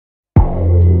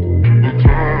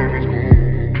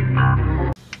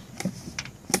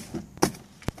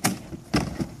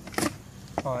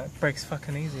Oh, it breaks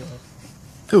fucking easy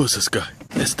off. Who was this guy?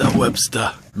 Mr.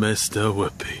 Webster. Mr.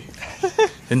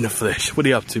 Whoopi. In the flesh. What are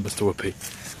you up to, Mr. Whoopi?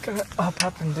 Go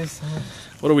up and do something.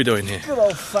 What are we doing here? Good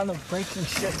old fun of breaking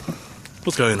shit.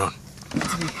 What's going on? Look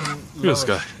at this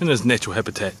guy in his natural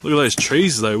habitat. Look at those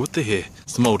trees though, what the hell?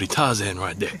 It's the Maori Tarzan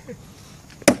right there.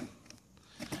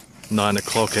 9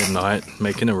 o'clock at night,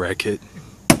 making a racket.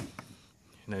 You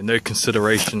know, no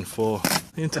consideration for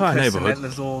the entire neighbourhood. That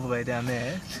lives all the way down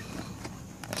there.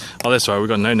 Oh, that's right, we've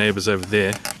got no neighbours over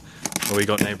there. Or we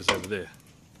got neighbours over there.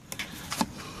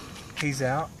 He's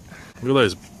out. Look at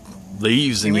those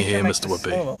leaves in your hair, Mr.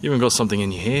 Whoopi. You even got something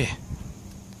in your hair.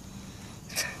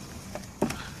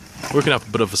 Working up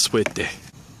a bit of a sweat there.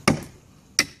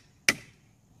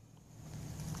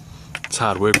 It's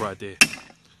hard work right there.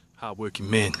 Hard working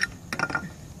man.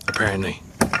 Apparently.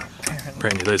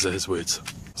 Apparently those are his words.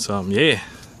 So yeah.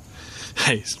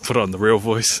 Hey, he's put on the real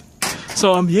voice.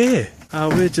 So yeah.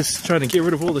 We're just trying to get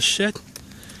rid of all the shit.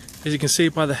 As you can see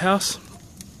by the house.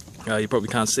 You probably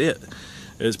can't see it.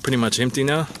 It's pretty much empty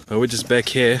now. But we're just back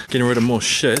here getting rid of more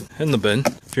shit in the bin.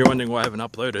 If you're wondering why I haven't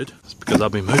uploaded, it's because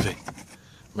I've been moving.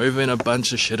 Moving a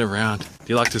bunch of shit around. Do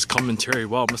you like this commentary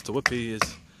while Mr. Whoopi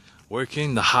is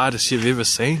working? The hardest you've ever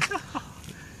seen?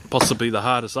 Possibly the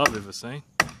hardest I've ever seen.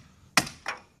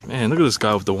 Man, look at this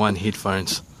guy with the one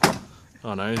headphones.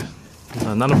 Oh no,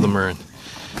 none of them are in.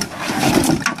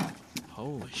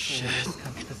 Holy shit.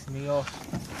 Piss me off.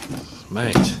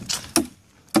 Mate.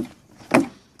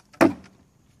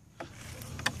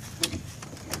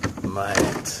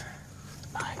 Mate.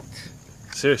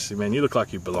 Seriously, man, you look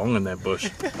like you belong in that bush.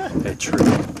 That tree.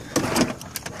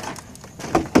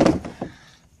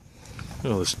 Look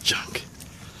at all this junk.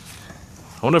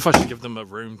 I wonder if I should give them a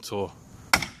room tour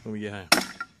when we get home.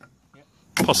 Yep.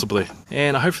 Possibly.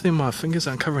 And hopefully my fingers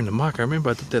aren't covering the mic. I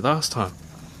remember I did that last time.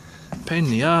 Pain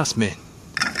in the ass, man.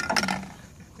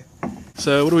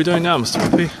 So what are we doing now, Mr.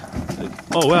 Whoopi?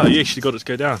 Oh wow, you actually got it to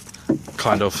go down.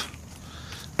 Kind of.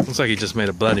 Looks like he just made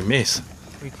a bloody mess.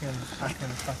 I can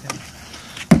fucking...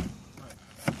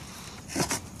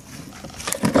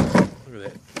 Look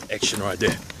at that action right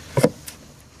there.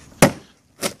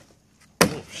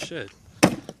 Oh shit.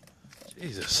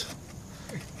 Jesus.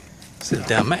 Sit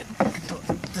down, mate.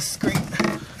 Discreet.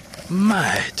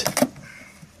 Mate.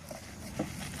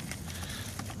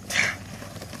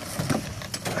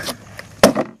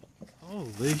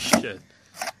 Holy shit.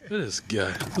 Look at this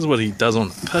guy. This is what he does on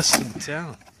the piss in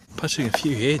town. Punching a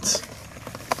few heads.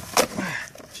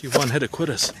 A few one-hitter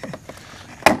quitters.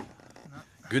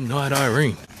 Good night,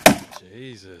 Irene.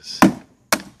 Jesus.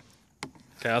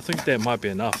 Okay, I think that might be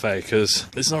enough, eh? Because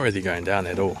it's not really going down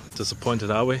at all.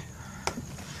 Disappointed, are we? A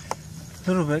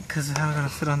little bit, because how am I going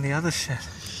to fit on the other shit?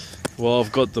 Well,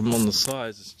 I've got them on the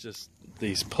sides. It's just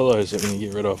these pillows that we need to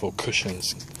get rid of, or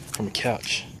cushions from a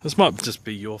couch. This might just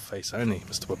be your face only,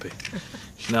 Mr. Whoopi.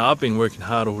 Now, I've been working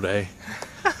hard all day.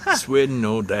 Sweating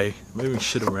all day. Moving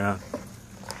shit around.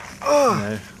 You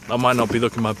know, I might not be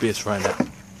looking my best right now. Yeah,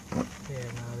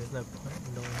 no, there's no point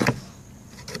in doing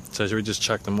this. So should we just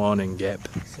chuck them on and gap?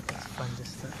 Except it's fun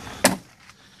just to...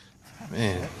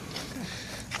 Man.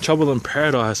 Trouble in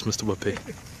paradise, Mr. Whoopi.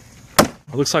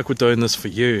 It looks like we're doing this for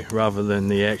you rather than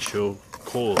the actual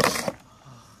cause.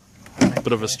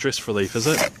 Bit of a stress relief, is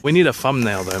it? We need a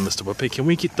thumbnail though, Mr. Whoopi. Can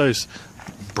we get those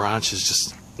branches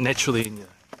just naturally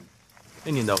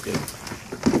in your noggin?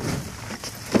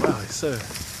 Wow, he's so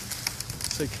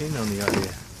keen on the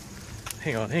idea.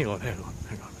 Hang on. Hang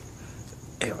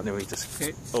on, let me just...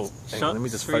 Oh, hang on, let me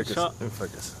just focus. Let me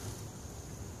focus.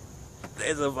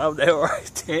 There's a thumbnail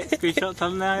right there. Screenshot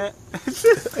thumbnail yet?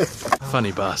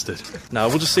 Funny bastard. No,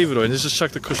 we'll just leave it on. Let's just chuck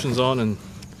the cushions on and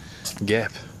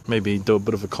gap. Maybe do a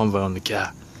bit of a convo on the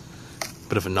car.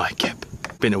 Bit of a nightcap.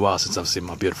 Been a while since I've seen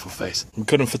my beautiful face. We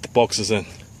couldn't fit the boxes in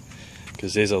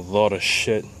because there's a lot of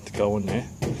shit to go in there.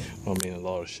 Well, I mean a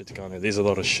lot of shit to go in there. There's a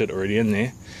lot of shit already in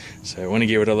there. So I want to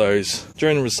get rid of those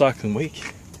during the recycling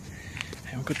week.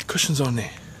 And we've got the cushions on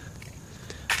there.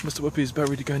 Mr. Whoopi is about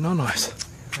ready to go non-ice.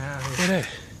 Look at that.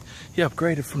 He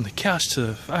upgraded from the couch to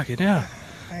the fucking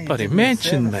bloody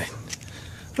mansion, mate.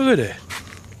 Look at that.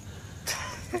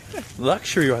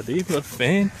 Luxury right there. You've got a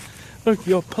fan. Look at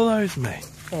your pillows, mate.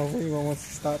 Oh, anyone wants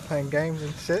to start playing games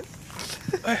and shit?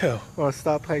 Wow. Or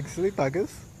start playing silly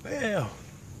buggers?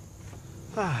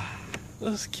 Wow.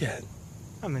 This kid.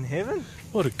 I'm in heaven.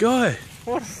 What a guy.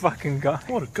 What a fucking guy.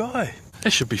 What a guy.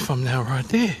 That should be thumbnail right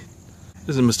there.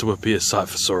 Isn't Mr. Whoopi a sight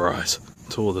for sore eyes?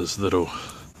 To all those little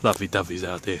lovey-doveys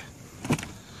out there.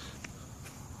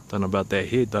 Don't know about that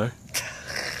head though.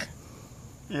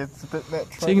 Yeah, it's a bit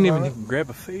natural. So you can even grab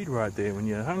a feed right there when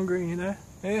you're hungry, you know?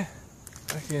 Yeah.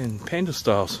 Fucking panda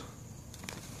styles.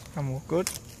 I'm all good.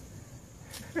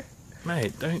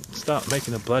 Mate, don't start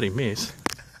making a bloody mess.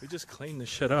 We just cleaned the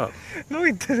shit up. No,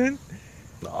 we didn't.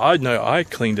 I know, I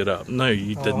cleaned it up. No,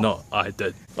 you did Oh. not. I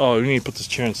did. Oh, we need to put this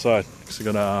chair inside because we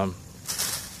gotta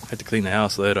have to clean the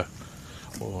house later.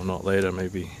 Or not later,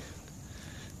 maybe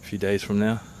a few days from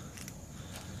now.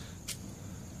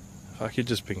 Fuck, you're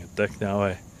just being a dick now,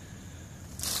 eh?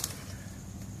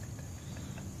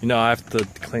 You know, I have to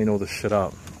clean all this shit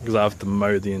up because I have to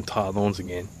mow the entire lawns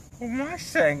again. Well, my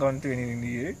shit ain't gonna do anything to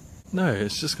you. No,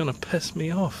 it's just gonna piss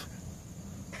me off.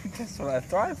 That's what I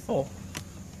drive for.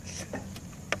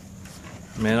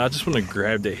 Man, I just want to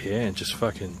grab their hair and just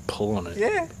fucking pull on it.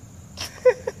 Yeah.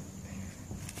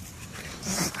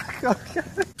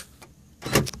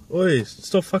 Oi,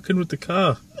 stop fucking with the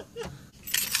car.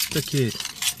 Dickhead.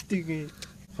 Diggy.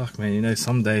 Fuck, man, you know,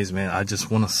 some days, man, I just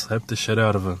want to slap the shit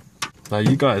out of him. Like,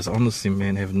 you guys, honestly,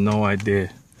 man, have no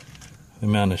idea the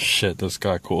amount of shit this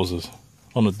guy causes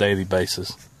on a daily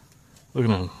basis. Look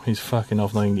at him, he's fucking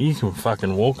off. Like, he can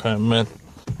fucking walk home, man.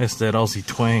 That's that Aussie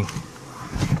twang.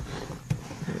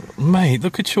 Mate,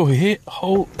 look at your hair.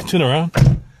 Turn around.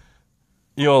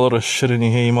 You got a lot of shit in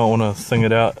your hair, you might want to thing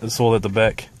it out. It's all at the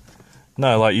back.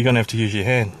 No, like, you're gonna have to use your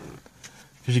hand.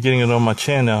 Because you're getting it on my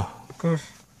chair now. Of course.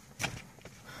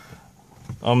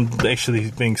 I'm actually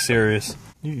being serious.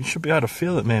 You should be able to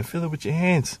feel it, man. Feel it with your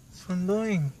hands. That's what I'm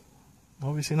doing.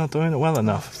 Obviously not doing it well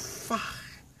enough. Fuck.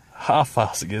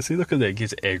 Half-assed again. See, look at that.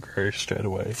 Gets aggro straight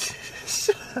away.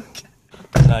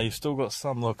 Nah, you still got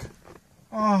some, look.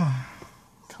 Oh.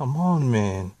 Come on,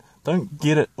 man. Don't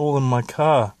get it all in my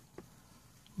car.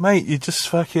 Mate, you just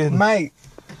fucking... Mate.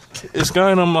 It's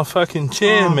going on my fucking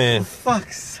chair, man. For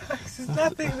fuck's sake, there's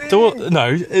nothing there. No,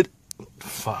 it...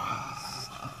 Fuck.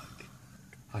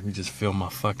 I can just feel my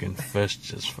fucking fist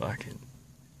just fucking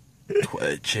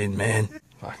twitching, man.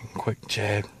 Fucking quick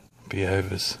jab. Be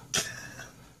overs.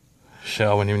 Shay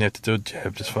wouldn't even have to do a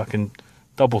jab, just fucking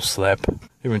double slap.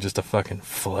 Even just a fucking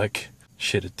flick.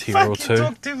 Shed a tear or two.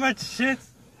 Talk too much shit.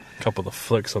 Couple of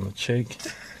flicks on the cheek.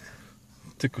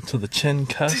 Tickle to the chin,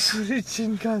 cuss. Tickle to the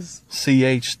chin, cuss.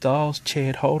 CH Styles,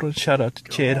 Chad Holden. Shout out to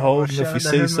Chad Holden if he shout out to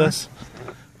sees him, this.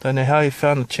 Don't know how he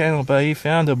found the channel, but he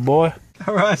found it, boy.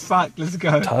 Alright, fuck, let's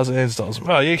go. Tarzan Styles.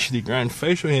 Wow, you actually grown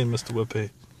facial hair, Mr. Whippy.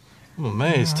 I'm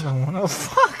amazed. I don't wanna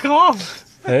fuck off.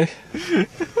 Hey?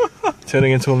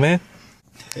 Turning into a man?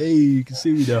 Hey, you can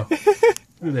see me now. Look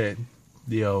at that.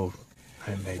 The old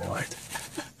homemade light.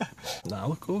 Nah,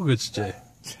 look all good, Jay.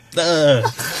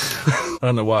 I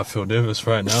don't know why I feel nervous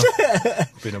right now.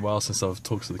 It's been a while since I've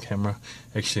talked to the camera.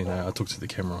 Actually, no, I talked to the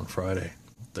camera on Friday.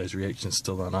 Those reactions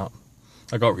still aren't up.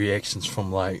 I got reactions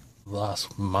from like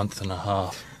last month and a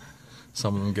half.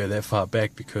 Some of them go that far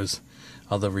back because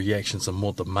other reactions are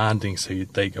more demanding, so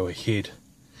they go ahead.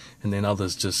 And then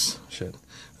others just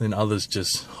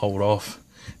hold off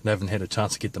and haven't had a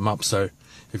chance to get them up. So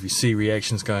if you see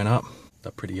reactions going up,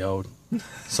 they're pretty old.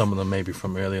 Some of them maybe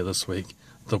from earlier this week,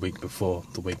 the week before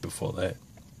that.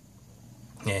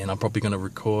 Yeah, and I'm probably going to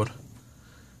record.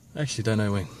 I actually don't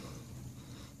know when.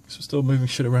 Because we're still moving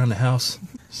shit around the house.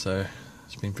 So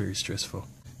it's been very stressful.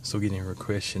 Still getting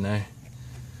requests, you know.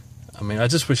 I mean, I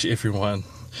just wish everyone...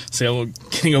 See, I'm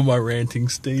getting on my ranting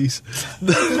steez.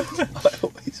 I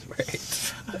always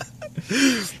rant.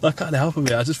 I can't help it,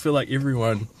 man. I just feel like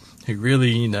everyone who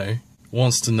really, you know,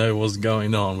 wants to know what's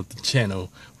going on with the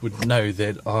channel would know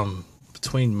that I'm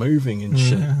between moving and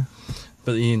shit. Yeah.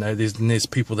 But, you know, there's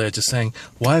people there just saying,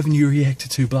 why haven't you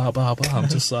reacted to blah, blah, blah? I'm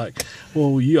just like,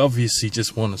 well, you obviously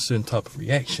just want a certain type of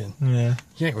reaction. Yeah.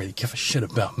 You don't really give a shit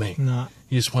about me. No.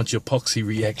 You just want your poxy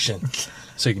reaction.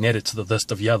 So you can add it to the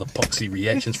list of your other poxy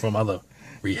reactions from other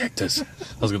reactors.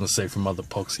 I was going to say from other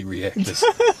poxy reactors.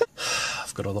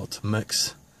 I've got a lot to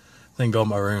mix. Thank God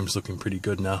my room's looking pretty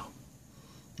good now.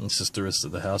 It's just the rest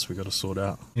of the house we got to sort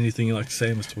out. Anything you like to say,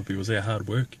 Mr. Whoopi? Was that hard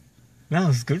work? No, it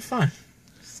was good fun.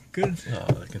 It's good.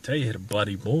 Oh, I can tell you had a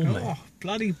bloody ball, mate. Oh,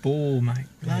 bloody ball, mate.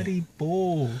 Bloody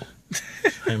ball.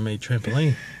 Homemade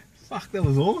trampoline. Fuck, that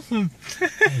was awesome.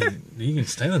 Hey, you can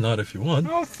stay the night if you want.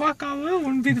 Oh, fuck, I will.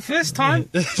 Wouldn't be the first time.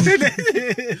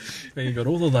 Man, you got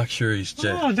all the luxuries,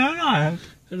 Jay. Oh, don't I?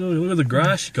 Look at the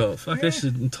grass you got. Fuck, that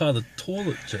should entire the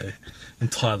toilet, Jay.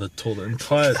 Entire toilet,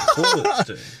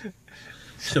 Jay.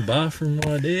 It's a bathroom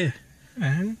right there.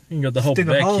 Man. You got the whole Stick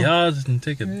a hole. backyard and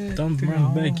take a dump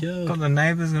around the backyard. Got the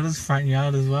neighbours, got his front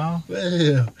yard as well.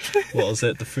 Well, what was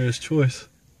that, the first choice?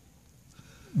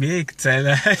 Yeah, you could say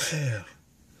that. Yeah.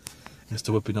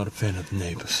 Mr. Whippy, not a fan of the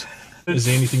neighbours. Is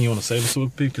there anything you want to say, Mr.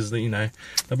 Whippy? Because, you know,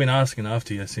 they've been asking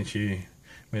after you since you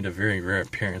made a very rare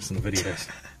appearance in the videos.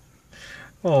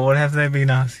 Oh, what have they been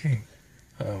asking?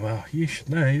 Oh, well, you should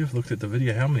know. You've looked at the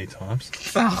video how many times?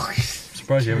 Oh, I'm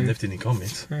surprised you haven't left any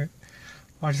comments. true.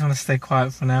 I just want to stay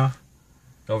quiet for now.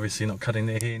 Obviously not cutting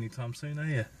their hair anytime soon, are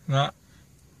you?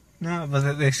 No,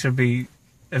 but there should be,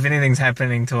 if anything's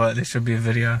happening to it, there should be a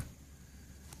video.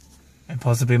 And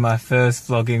possibly my first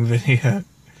vlogging video.